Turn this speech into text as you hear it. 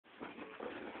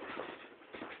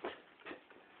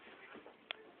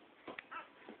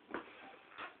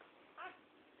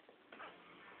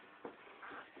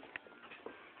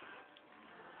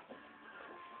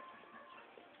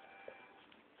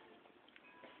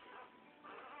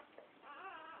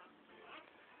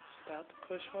About to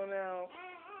push one out.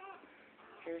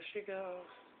 Here she goes.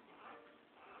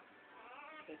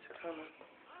 It's coming.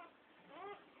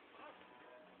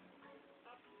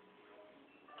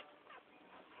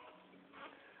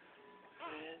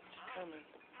 It's coming.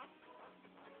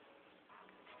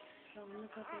 Show them the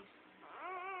puppies.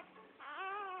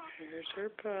 Here's her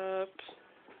pups.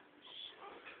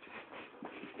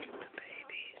 The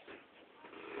babies.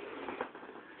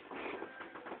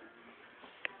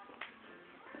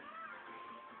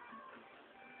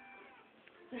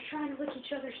 They're trying to lick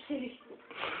each other's titties.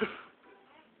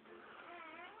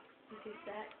 You see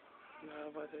that? No,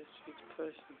 but she's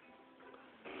pushing.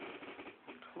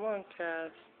 Come on,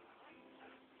 Cass.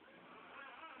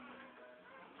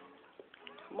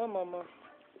 Come on, Mama.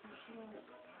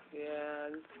 Yeah,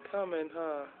 it's coming,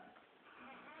 huh?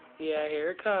 Yeah,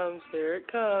 here it comes. Here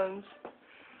it comes.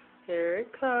 Here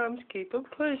it comes. Keep it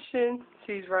pushing.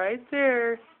 She's right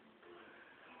there.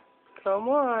 Come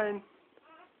on.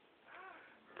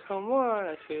 Come on.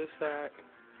 I see a sack.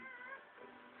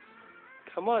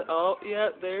 Come on. Oh, yeah,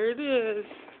 there it is.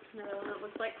 No, it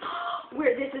looks like,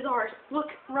 where, this is ours. Look,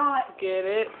 Rod. Get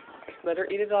it. Let her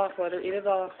eat it off. Let her eat it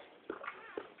off.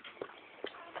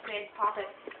 Okay, pop it.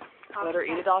 Pop Let her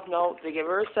eat it off. No, give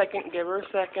her a second. Give her a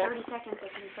second. 30 seconds.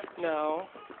 No.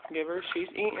 Give her. She's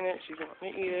eating it. She's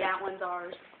wanting to eat it. That one's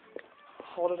ours.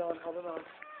 Hold it on. Hold it on.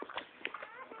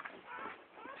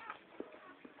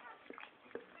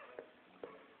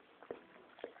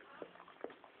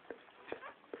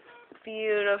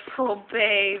 Beautiful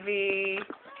baby.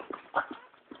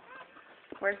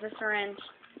 Where's the syringe?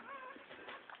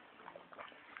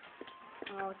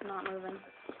 Oh, it's not moving.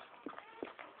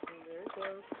 There it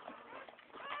goes.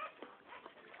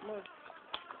 Come on.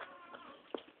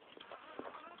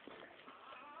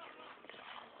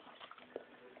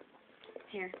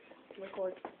 Here,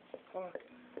 record. Come on.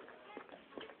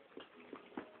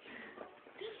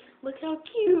 Look how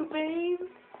cute, babe.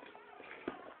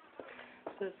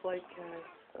 Just like,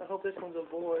 I hope this one's a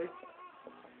boy.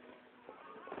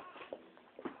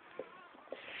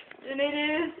 And it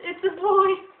is. It's a boy.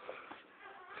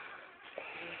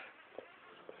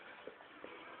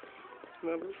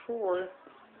 Number 4.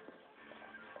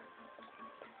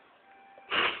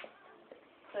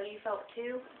 So you felt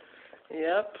 2?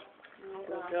 Yep. Oh, We've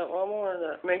gosh. got one more.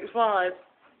 That makes 5.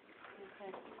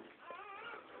 Okay.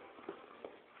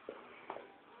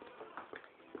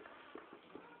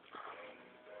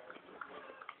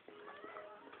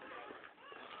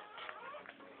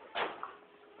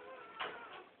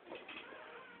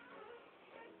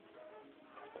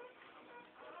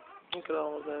 Look at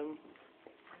all of them.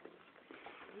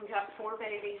 We got 4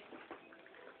 babies.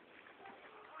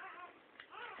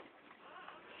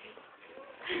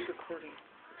 Keep recording.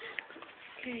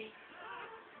 Okay.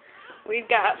 We've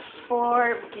got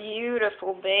 4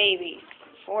 beautiful babies.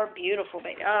 4 beautiful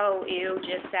babies. Oh, ew,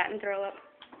 just sat and throw up.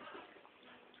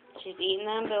 She's eating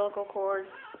the umbilical cord.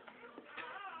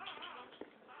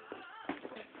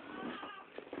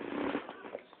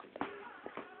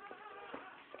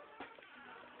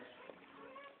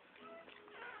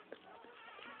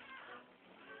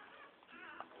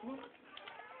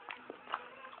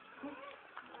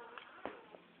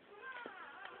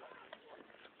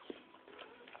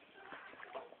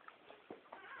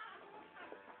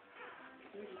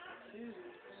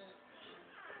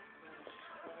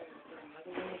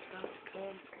 Another one that's about to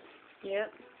come.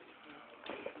 Yep.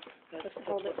 That's Just the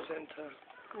hold it. placenta.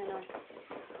 I know.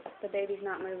 The baby's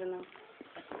not moving though.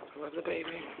 I love the baby.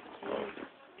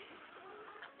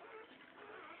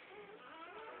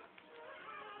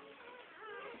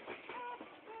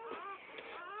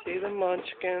 See the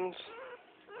munchkins.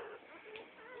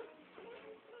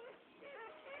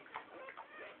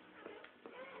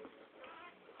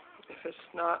 If it's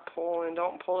not pulling,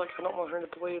 don't pull it. I don't want her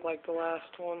to bleed like the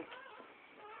last one.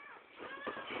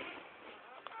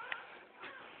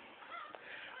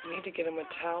 I need to get him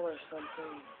a towel or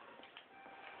something.